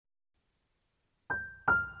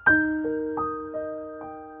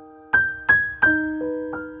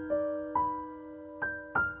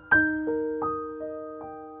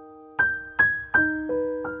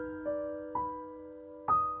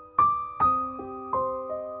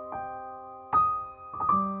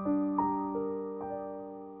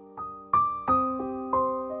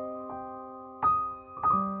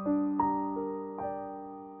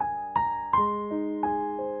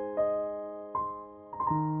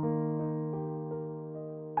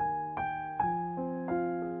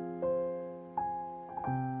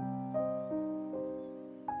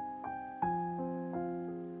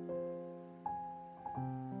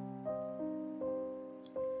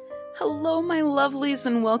Hello, my lovelies,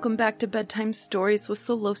 and welcome back to Bedtime Stories with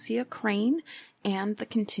Celosia Crane and the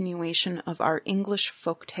continuation of our English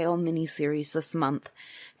folktale miniseries this month.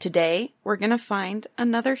 Today, we're going to find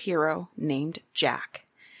another hero named Jack.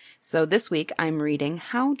 So this week, I'm reading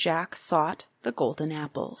How Jack Sought the Golden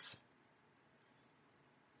Apples.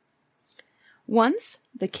 Once,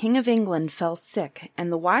 the King of England fell sick, and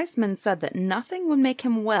the wise men said that nothing would make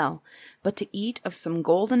him well but to eat of some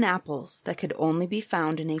golden apples that could only be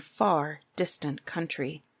found in a far distant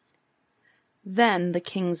country. Then the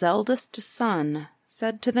king's eldest son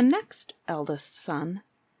said to the next eldest son,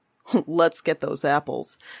 "Let's get those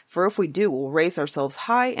apples, for if we do, we'll raise ourselves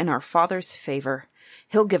high in our father's favor.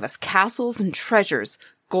 He'll give us castles and treasures,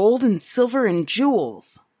 gold and silver and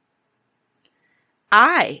jewels."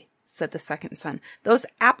 "Aye," said the second son, "those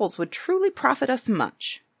apples would truly profit us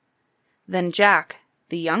much." Then Jack,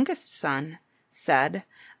 the youngest son, said,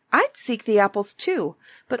 "I'd seek the apples too,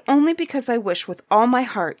 but only because I wish with all my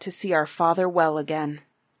heart to see our father well again."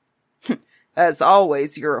 "As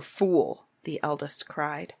always, you're a fool," the eldest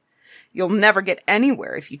cried. "You'll never get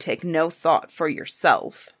anywhere if you take no thought for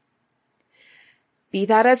yourself." "Be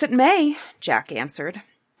that as it may," Jack answered,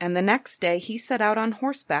 and the next day he set out on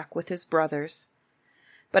horseback with his brothers.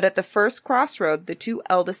 But at the first crossroad, the two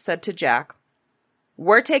eldest said to Jack,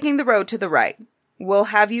 "We're taking the road to the right. We'll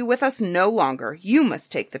have you with us no longer. You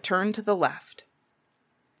must take the turn to the left."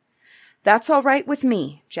 "That's all right with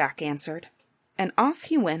me," Jack answered, and off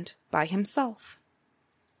he went by himself.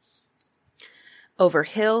 Over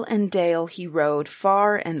hill and dale he rode,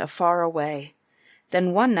 far and afar away.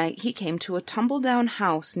 Then one night he came to a tumble-down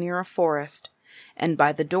house near a forest, and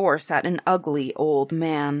by the door sat an ugly old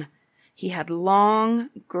man. He had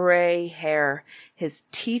long, gray hair, his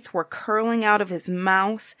teeth were curling out of his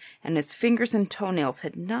mouth, and his fingers and toenails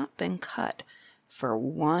had not been cut for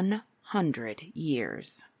 100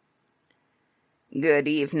 years. "Good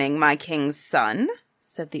evening, my king's son,"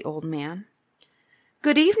 said the old man.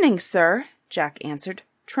 "Good evening, sir," Jack answered,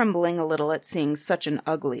 trembling a little at seeing such an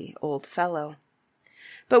ugly old fellow.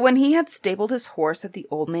 But when he had stabled his horse at the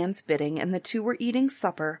old man's bidding, and the two were eating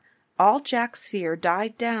supper, all Jack's fear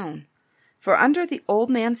died down. For under the old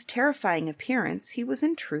man's terrifying appearance, he was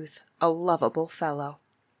in truth a lovable fellow.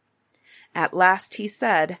 At last he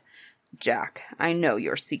said, "Jack, I know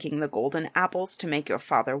you're seeking the golden apples to make your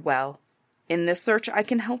father well. In this search I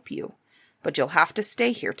can help you, but you'll have to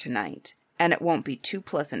stay here tonight, and it won't be too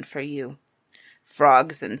pleasant for you.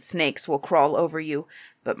 Frogs and snakes will crawl over you,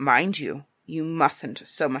 but mind you, you mustn't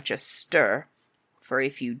so much as stir, for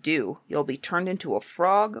if you do, you'll be turned into a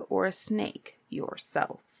frog or a snake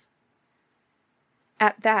yourself."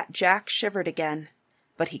 At that Jack shivered again,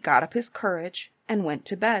 but he got up his courage and went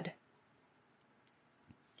to bed.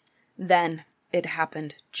 Then it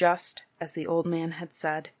happened just as the old man had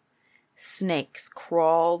said. Snakes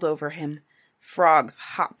crawled over him, frogs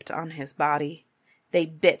hopped on his body. They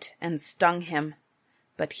bit and stung him,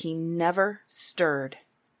 but he never stirred.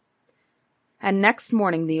 And next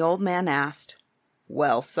morning the old man asked,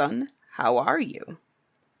 "Well, son, how are you?"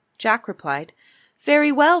 Jack replied,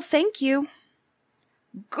 "Very well, thank you."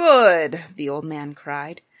 "Good!" the old man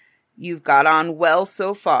cried. "You've got on well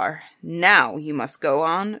so far. Now you must go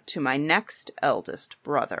on to my next eldest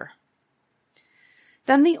brother."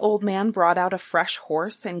 Then the old man brought out a fresh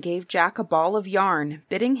horse and gave Jack a ball of yarn,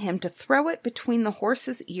 bidding him to throw it between the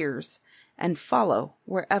horse's ears and follow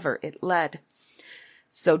wherever it led.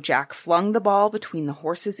 So Jack flung the ball between the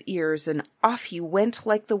horse's ears, and off he went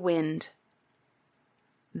like the wind.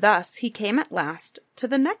 Thus he came at last to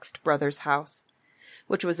the next brother's house,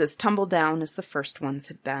 which was as tumble-down as the first ones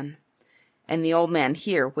had been, and the old man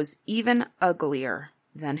here was even uglier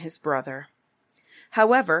than his brother.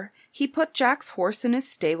 However, he put Jack's horse in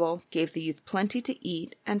his stable, gave the youth plenty to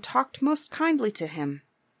eat, and talked most kindly to him.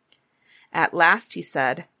 At last he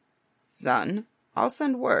said, "Son, I'll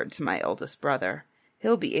send word to my eldest brother.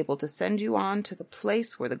 He'll be able to send you on to the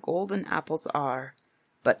place where the golden apples are.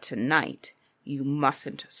 But tonight you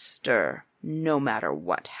mustn't stir, no matter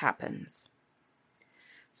what happens."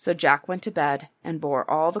 So Jack went to bed and bore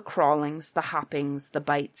all the crawlings, the hoppings, the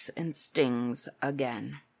bites and stings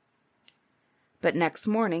again. But next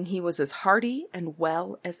morning he was as hearty and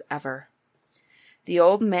well as ever. The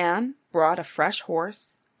old man brought a fresh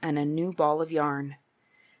horse and a new ball of yarn.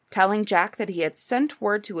 Telling Jack that he had sent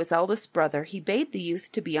word to his eldest brother, he bade the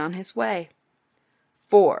youth to be on his way.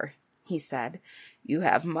 "For," he said, "you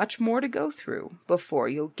have much more to go through before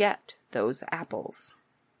you'll get those apples."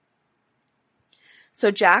 So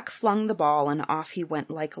Jack flung the ball, and off he went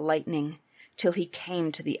like lightning, till he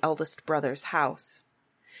came to the eldest brother's house.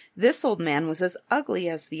 This old man was as ugly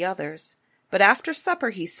as the others, But after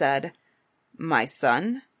supper he said, "My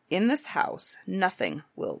son, in this house nothing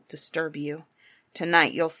will disturb you.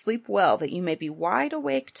 Tonight you'll sleep well that you may be wide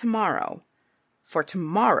awake tomorrow. For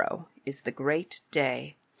tomorrow is the great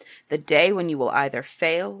day, the day when you will either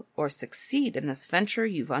fail or succeed in this venture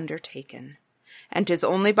you've undertaken. And 'tis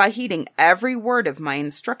only by heeding every word of my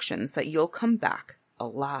instructions that you'll come back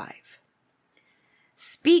alive."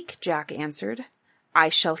 "Speak," Jack answered. "I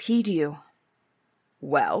shall heed you."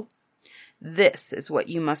 "Well, this is what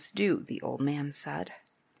you must do," the old man said.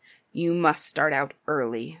 "You must start out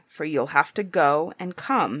early, for you'll have to go and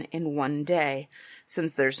come in one day,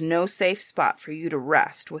 since there's no safe spot for you to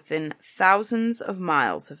rest within thousands of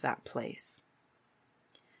miles of that place.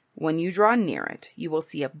 When you draw near it, you will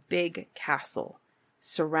see a big castle,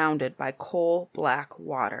 surrounded by coal-black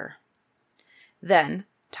water. Then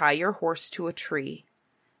tie your horse to a tree.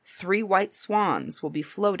 3 white swans will be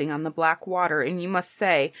floating on the black water, and you must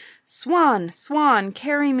say, 'Swan, swan,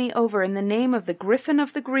 carry me over in the name of the Griffin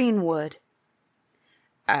of the Greenwood.'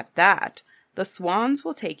 At that, the swans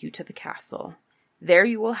will take you to the castle. There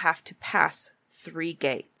you will have to pass 3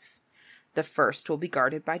 gates. The first will be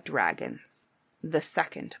guarded by dragons, the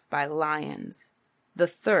second by lions, the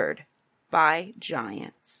third by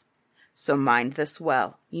giants. So mind this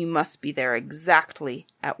well, you must be there exactly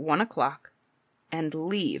at 1 o'clock, and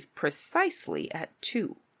leave precisely at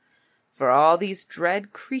 2, for all these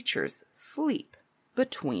dread creatures sleep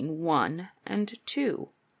between 1 and 2.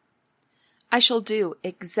 "I shall do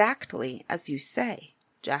exactly as you say,"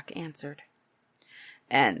 Jack answered.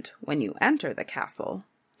 "And when you enter the castle,"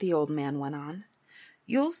 the old man went on,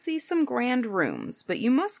 "you'll see some grand rooms, but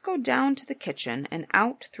you must go down to the kitchen and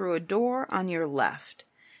out through a door on your left.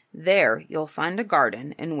 There you'll find a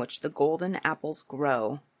garden in which the golden apples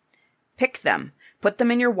grow. Pick them, put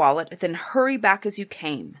them in your wallet, then hurry back as you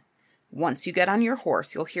came. Once you get on your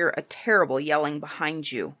horse, you'll hear a terrible yelling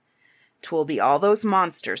behind you. 'Twill be all those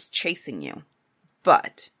monsters chasing you.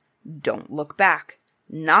 But don't look back,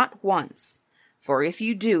 not once, for if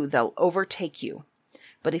you do, they'll overtake you.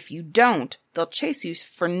 But if you don't, they'll chase you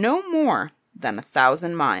for no more than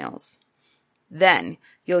 1,000 miles. Then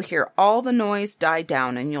you'll hear all the noise die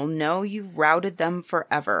down, and you'll know you've routed them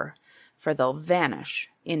forever, for they'll vanish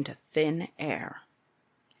into thin air."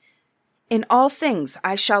 "In all things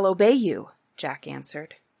I shall obey you," Jack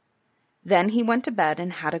answered. Then he went to bed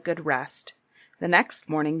and had a good rest. The next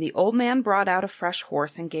morning the old man brought out a fresh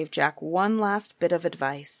horse and gave Jack one last bit of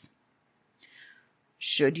advice.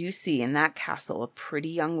 "Should you see in that castle a pretty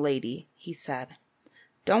young lady," he said,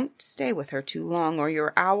 "don't stay with her too long, or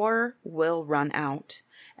your hour will run out.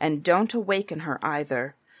 And don't awaken her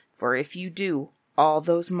either, for if you do, all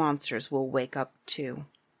those monsters will wake up too."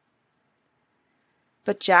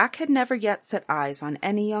 But Jack had never yet set eyes on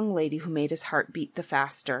any young lady who made his heart beat the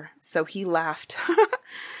faster, so he laughed.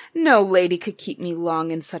 "No lady could keep me long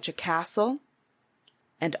in such a castle."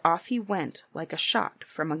 And off he went like a shot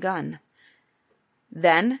from a gun.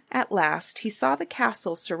 Then, at last, he saw the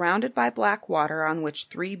castle surrounded by black water on which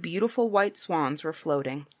 3 beautiful white swans were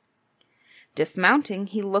floating. Dismounting,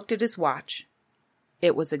 he looked at his watch.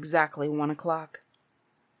 It was exactly 1 o'clock.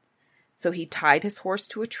 So he tied his horse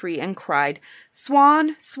to a tree and cried,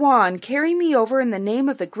 "Swan, swan, carry me over in the name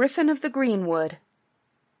of the Griffin of the Greenwood."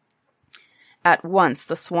 At once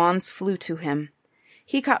the swans flew to him.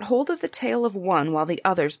 He caught hold of the tail of one while the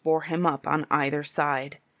others bore him up on either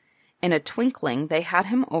side. In a twinkling they had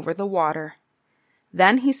him over the water.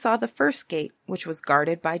 Then he saw the first gate, which was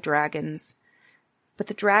guarded by dragons. But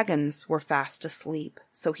the dragons were fast asleep,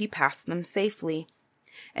 so he passed them safely.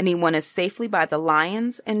 And he went as safely by the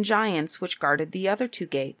lions and giants which guarded the other 2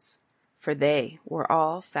 gates, for they were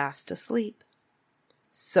all fast asleep.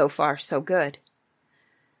 So far, so good.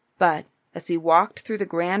 But as he walked through the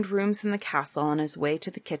grand rooms in the castle on his way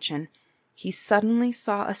to the kitchen, he suddenly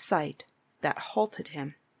saw a sight that halted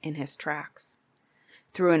him in his tracks.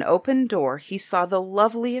 Through an open door he saw the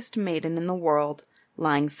loveliest maiden in the world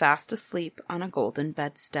lying fast asleep on a golden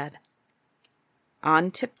bedstead.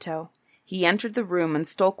 On tiptoe, he entered the room and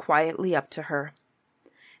stole quietly up to her.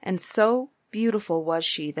 And so beautiful was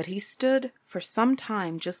she that he stood for some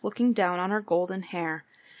time just looking down on her golden hair,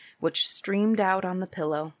 which streamed out on the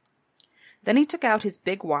pillow. Then he took out his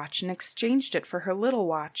big watch and exchanged it for her little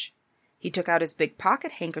watch. He took out his big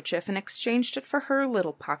pocket handkerchief and exchanged it for her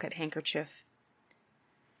little pocket handkerchief.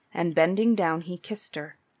 And bending down, he kissed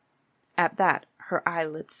her. At that, her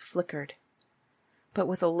eyelids flickered. But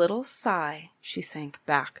with a little sigh, she sank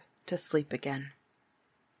back to sleep again.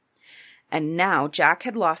 And now Jack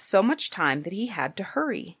had lost so much time that he had to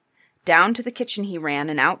hurry. Down to the kitchen he ran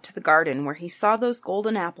and out to the garden where he saw those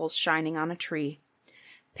golden apples shining on a tree.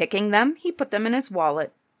 Picking them, he put them in his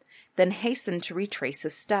wallet, then hastened to retrace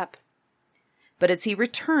his step. But as he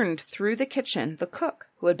returned through the kitchen, the cook,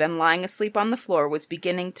 who had been lying asleep on the floor, was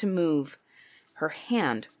beginning to move. Her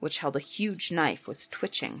hand, which held a huge knife, was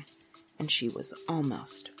twitching, and she was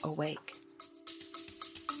almost awake.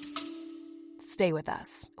 Stay with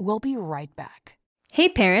us. We'll be right back. Hey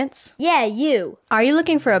parents. Yeah, you. Are you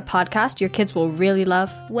looking for a podcast your kids will really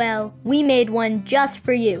love? Well, we made one just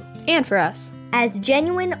for you. And for us. As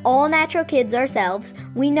genuine, all-natural kids ourselves,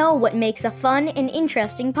 we know what makes a fun and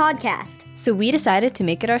interesting podcast. So we decided to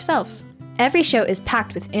make it ourselves. Every show is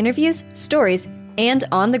packed with interviews, stories, and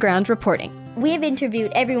on-the-ground reporting. We have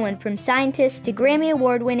interviewed everyone from scientists to Grammy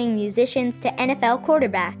Award-winning musicians to NFL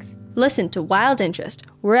quarterbacks. Listen to Wild Interest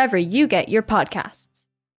wherever you get your podcasts.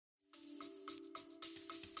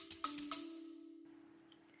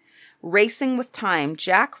 Racing with time,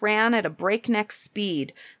 Jack ran at a breakneck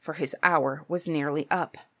speed, for his hour was nearly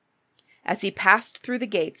up. As he passed through the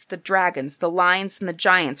gates, the dragons, the lions, and the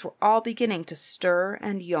giants were all beginning to stir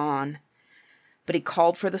and yawn. But he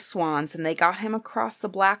called for the swans, and they got him across the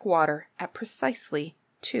black water at precisely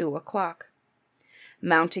 2 o'clock.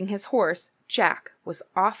 Mounting his horse, Jack was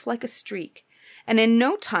off like a streak, and in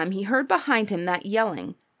no time he heard behind him that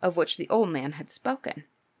yelling of which the old man had spoken.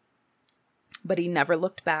 But he never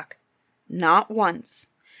looked back. Not once,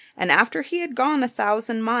 and after he had gone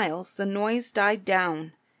 1,000 miles, the noise died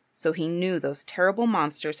down, so he knew those terrible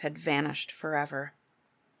monsters had vanished forever.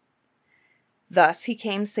 Thus he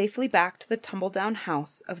came safely back to the tumble-down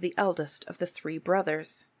house of the eldest of the 3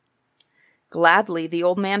 brothers. Gladly the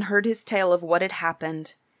old man heard his tale of what had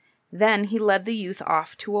happened. Then he led the youth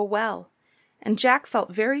off to a well, and Jack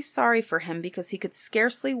felt very sorry for him because he could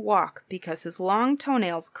scarcely walk because his long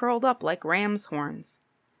toenails curled up like ram's horns.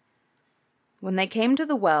 When they came to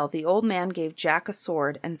the well, the old man gave Jack a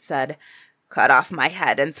sword and said, "Cut off my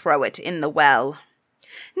head and throw it in the well."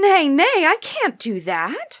 "Nay, nay, I can't do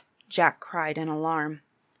that," Jack cried in alarm.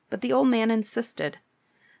 But the old man insisted.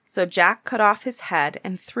 So Jack cut off his head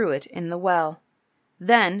and threw it in the well.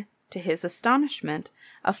 Then, to his astonishment,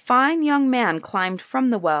 a fine young man climbed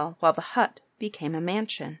from the well, while the hut became a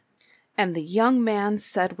mansion. And the young man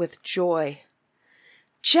said with joy,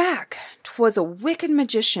 "Jack, 'twas a wicked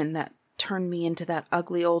magician that turned me into that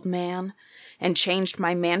ugly old man, and changed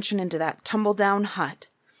my mansion into that tumble-down hut.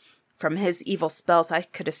 From his evil spells I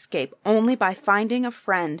could escape only by finding a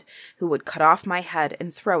friend who would cut off my head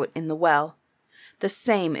and throw it in the well. The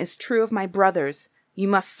same is true of my brothers. You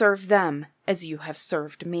must serve them as you have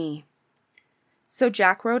served me." So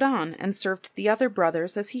Jack rode on and served the other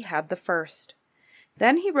brothers as he had the first.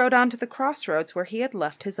 Then he rode on to the crossroads where he had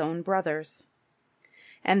left his own brothers.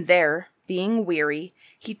 And there, being weary,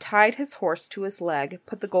 he tied his horse to his leg,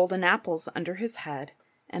 put the golden apples under his head,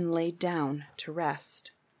 and laid down to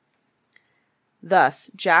rest. Thus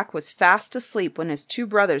Jack was fast asleep when his 2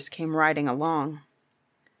 brothers came riding along.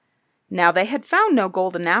 Now they had found no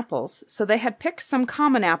golden apples, so they had picked some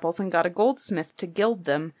common apples and got a goldsmith to gild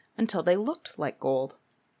them until they looked like gold.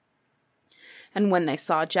 And when they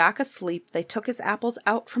saw Jack asleep, they took his apples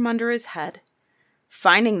out from under his head.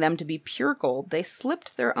 Finding them to be pure gold, they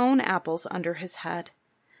slipped their own apples under his head.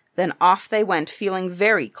 Then off they went, feeling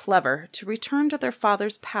very clever, to return to their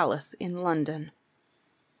father's palace in London.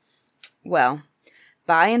 Well,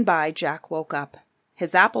 by and by Jack woke up.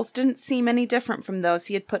 His apples didn't seem any different from those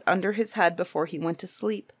he had put under his head before he went to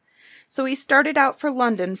sleep. So he started out for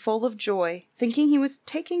London full of joy, thinking he was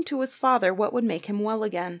taking to his father what would make him well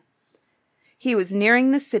again. He was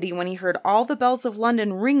nearing the city when he heard all the bells of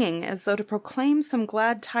London ringing as though to proclaim some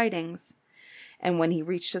glad tidings. And when he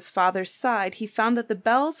reached his father's side, he found that the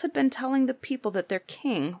bells had been telling the people that their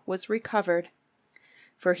king was recovered,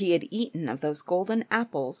 for he had eaten of those golden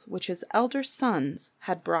apples which his elder sons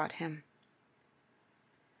had brought him.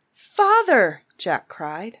 "Father," Jack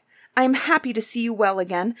cried, "I am happy to see you well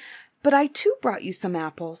again, but I too brought you some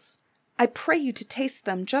apples. I pray you to taste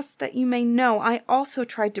them, just that you may know I also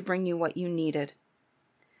tried to bring you what you needed."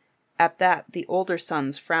 At that the older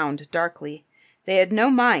sons frowned darkly. They had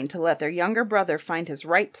no mind to let their younger brother find his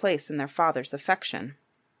right place in their father's affection.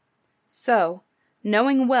 So,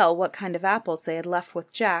 knowing well what kind of apples they had left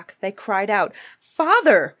with Jack, they cried out,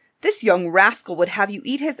 "Father, this young rascal would have you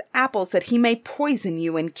eat his apples that he may poison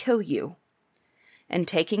you and kill you." And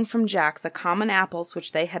taking from Jack the common apples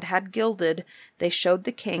which they had had gilded, they showed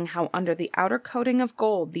the king how under the outer coating of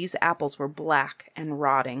gold these apples were black and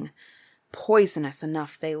rotting. Poisonous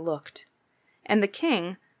enough they looked. And the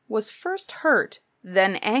king was first hurt,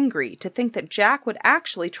 then angry to think that Jack would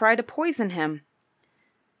actually try to poison him.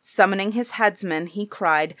 Summoning his headsman, he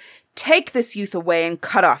cried, "Take this youth away and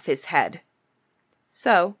cut off his head."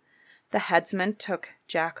 So the headsman took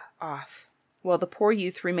Jack off, while the poor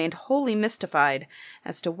youth remained wholly mystified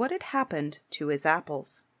as to what had happened to his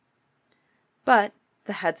apples. But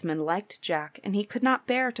the headsman liked Jack, and he could not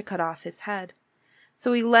bear to cut off his head,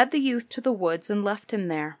 so he led the youth to the woods and left him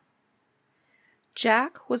there.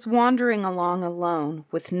 Jack was wandering along alone,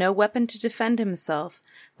 with no weapon to defend himself,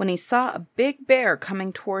 when he saw a big bear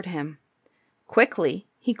coming toward him. Quickly,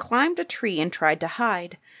 he climbed a tree and tried to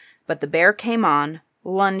hide, but the bear came on,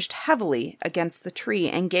 lunged heavily against the tree,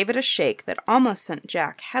 and gave it a shake that almost sent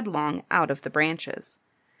Jack headlong out of the branches.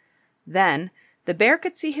 Then the bear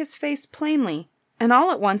could see his face plainly, and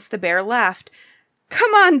all at once the bear laughed.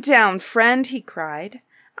 "Come on down, friend," he cried.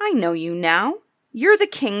 "I know you now. You're the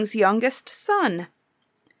king's youngest son.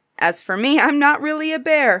 As for me, I'm not really a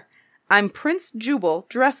bear. I'm Prince Jubal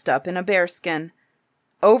dressed up in a bearskin.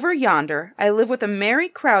 Over yonder, I live with a merry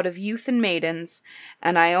crowd of youth and maidens,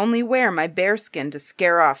 and I only wear my bearskin to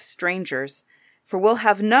scare off strangers, for we'll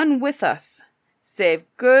have none with us, save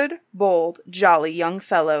good, bold, jolly young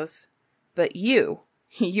fellows. But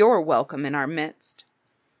you're welcome in our midst."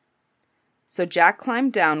 So Jack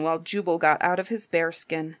climbed down while Jubal got out of his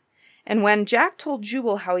bearskin. And when Jack told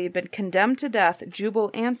Jubal how he had been condemned to death, Jubal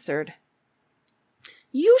answered,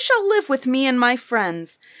 "You shall live with me and my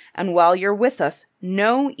friends, and while you're with us,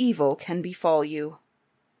 no evil can befall you."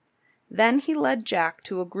 Then he led Jack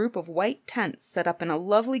to a group of white tents set up in a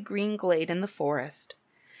lovely green glade in the forest.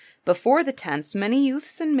 Before the tents, many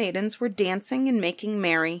youths and maidens were dancing and making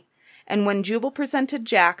merry, and when Jubal presented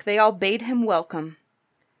Jack, they all bade him welcome.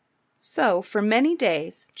 So, for many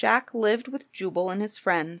days, Jack lived with Jubal and his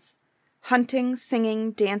friends. Hunting,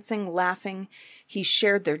 singing, dancing, laughing, he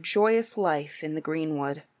shared their joyous life in the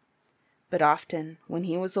greenwood. But often, when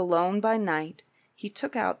he was alone by night, he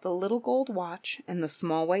took out the little gold watch and the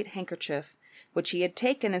small white handkerchief, which he had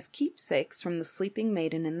taken as keepsakes from the sleeping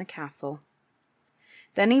maiden in the castle.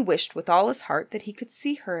 Then he wished with all his heart that he could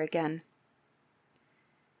see her again.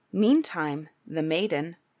 Meantime, the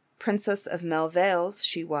maiden, Princess of Melvales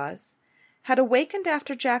she was, had awakened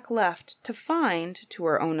after Jack left to find, to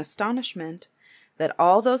her own astonishment, that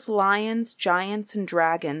all those lions, giants, and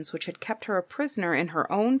dragons which had kept her a prisoner in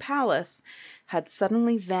her own palace had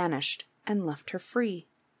suddenly vanished and left her free.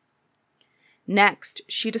 Next,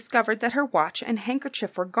 she discovered that her watch and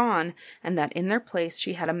handkerchief were gone, and that in their place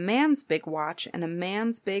she had a man's big watch and a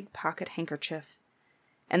man's big pocket handkerchief.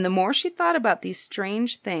 And the more she thought about these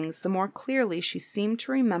strange things, the more clearly she seemed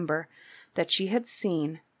to remember that she had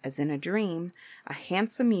seen, as in a dream, a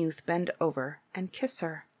handsome youth bend over and kiss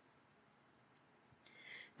her.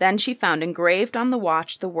 Then she found engraved on the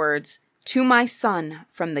watch the words, "To my son,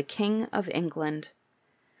 from the King of England."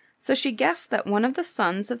 So she guessed that one of the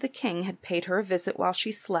sons of the king had paid her a visit while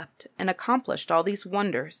she slept and accomplished all these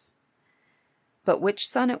wonders. But which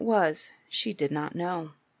son it was, she did not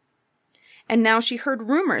know. And now she heard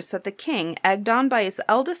rumors that the king, egged on by his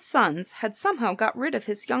eldest sons, had somehow got rid of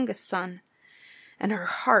his youngest son, and her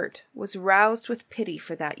heart was roused with pity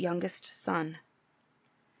for that youngest son.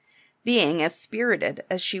 Being as spirited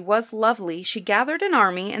as she was lovely, she gathered an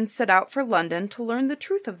army and set out for London to learn the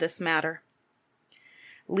truth of this matter.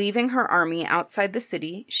 Leaving her army outside the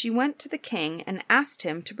city, she went to the king and asked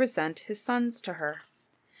him to present his sons to her.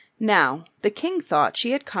 Now, the king thought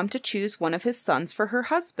she had come to choose one of his sons for her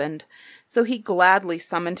husband, so he gladly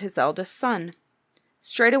summoned his eldest son.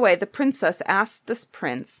 Straightway the princess asked this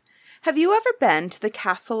prince, "Have you ever been to the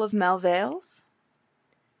castle of Melvales?"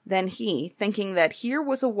 Then he, thinking that here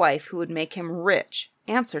was a wife who would make him rich,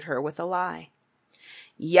 answered her with a lie.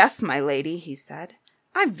 "Yes, my lady," he said,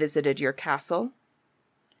 "I've visited your castle."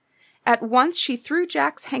 At once she threw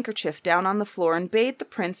Jack's handkerchief down on the floor and bade the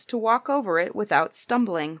prince to walk over it without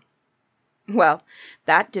stumbling. Well,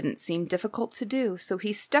 that didn't seem difficult to do, so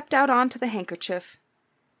he stepped out onto the handkerchief.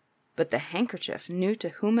 But the handkerchief knew to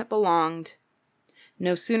whom it belonged.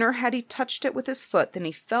 No sooner had he touched it with his foot than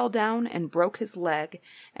he fell down and broke his leg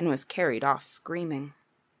and was carried off screaming.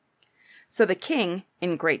 So the king,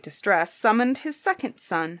 in great distress, summoned his second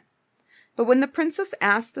son. But when the princess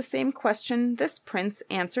asked the same question, this prince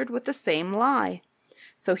answered with the same lie.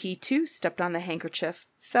 So he too stepped on the handkerchief,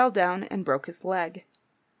 fell down, and broke his leg.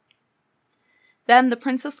 Then the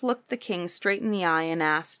princess looked the king straight in the eye and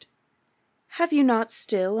asked, "Have you not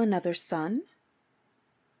still another son?"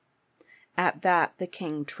 At that the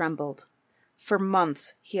king trembled. For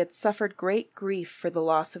months he had suffered great grief for the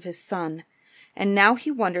loss of his son, and now he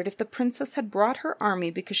wondered if the princess had brought her army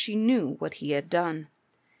because she knew what he had done.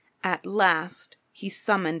 At last he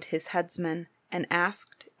summoned his headsman and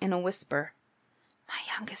asked in a whisper, "My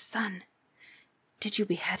youngest son, did you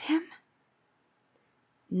behead him?"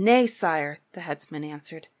 "Nay, sire," the headsman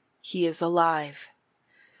answered. "He is alive."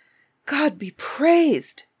 "God be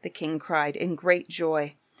praised!" the king cried in great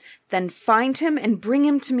joy. "Then find him and bring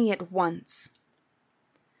him to me at once."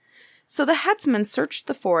 So the headsman searched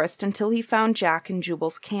the forest until he found Jack in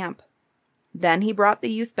Jubal's camp. Then he brought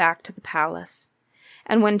the youth back to the palace.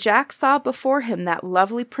 And when Jack saw before him that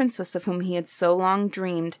lovely princess of whom he had so long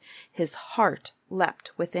dreamed, his heart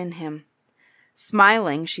leapt within him.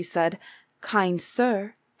 Smiling, she said, "Kind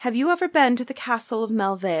sir, have you ever been to the castle of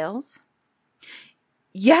Melvales?"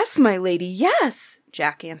 "Yes, my lady, yes,"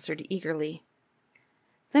 Jack answered eagerly.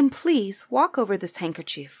 "Then please walk over this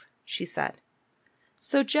handkerchief," she said.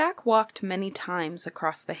 So Jack walked many times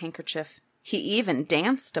across the handkerchief. He even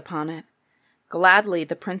danced upon it. Gladly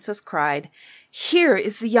the princess cried, "Here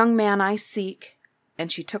is the young man I seek,"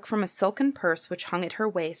 and she took from a silken purse which hung at her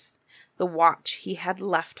waist the watch he had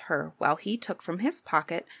left her, while he took from his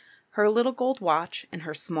pocket her little gold watch and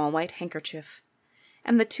her small white handkerchief.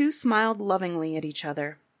 And the two smiled lovingly at each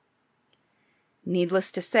other.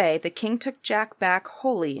 Needless to say, the king took Jack back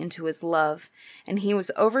wholly into his love, and he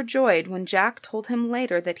was overjoyed when Jack told him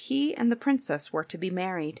later that he and the princess were to be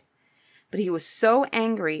married. But he was so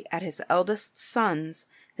angry at his eldest sons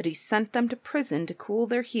that he sent them to prison to cool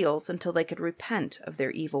their heels until they could repent of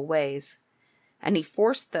their evil ways. And he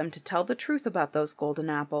forced them to tell the truth about those golden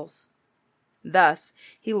apples. Thus,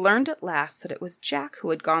 he learned at last that it was Jack who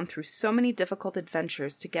had gone through so many difficult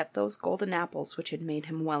adventures to get those golden apples which had made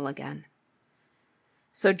him well again.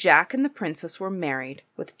 So Jack and the princess were married,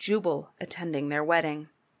 with Jubal attending their wedding.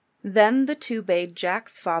 Then the two bade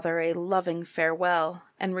Jack's father a loving farewell,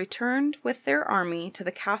 and returned with their army to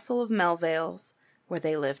the castle of Melvales, where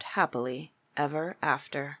they lived happily ever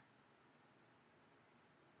after.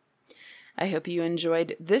 I hope you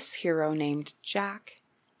enjoyed this hero named Jack,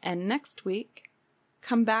 and next week,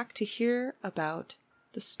 come back to hear about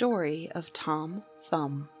the story of Tom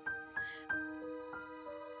Thumb.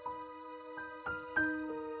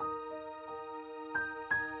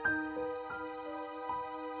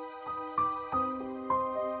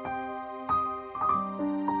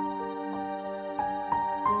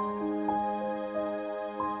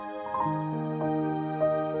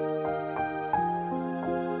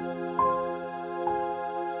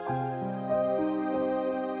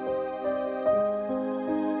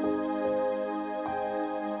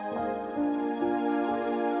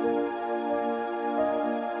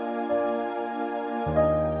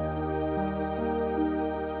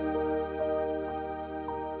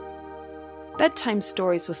 Bedtime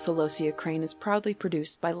Stories with Celosia Crane is proudly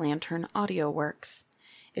produced by Lantern Audio Works.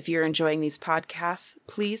 If you're enjoying these podcasts,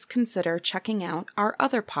 please consider checking out our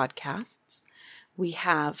other podcasts. We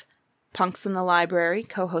have Punks in the Library,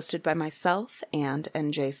 co-hosted by myself and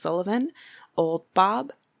NJ Sullivan, Old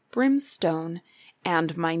Bob, Brimstone,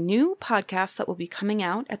 and my new podcast that will be coming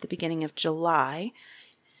out at the beginning of July,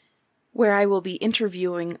 where I will be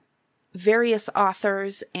interviewing various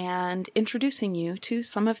authors and introducing you to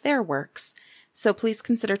some of their works. So please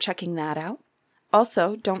consider checking that out.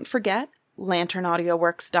 Also, don't forget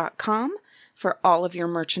lanternaudioworks.com for all of your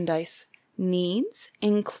merchandise needs,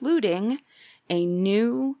 including a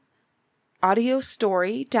new audio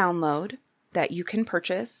story download that you can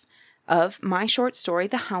purchase of my short story,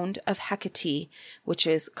 The Hound of Hecate, which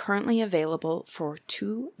is currently available for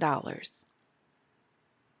 $2.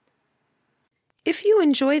 If you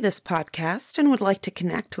enjoy this podcast and would like to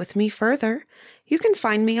connect with me further, you can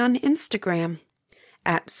find me on Instagram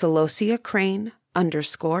at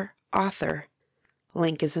CelosiaCrane_author.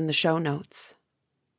 Link is in the show notes.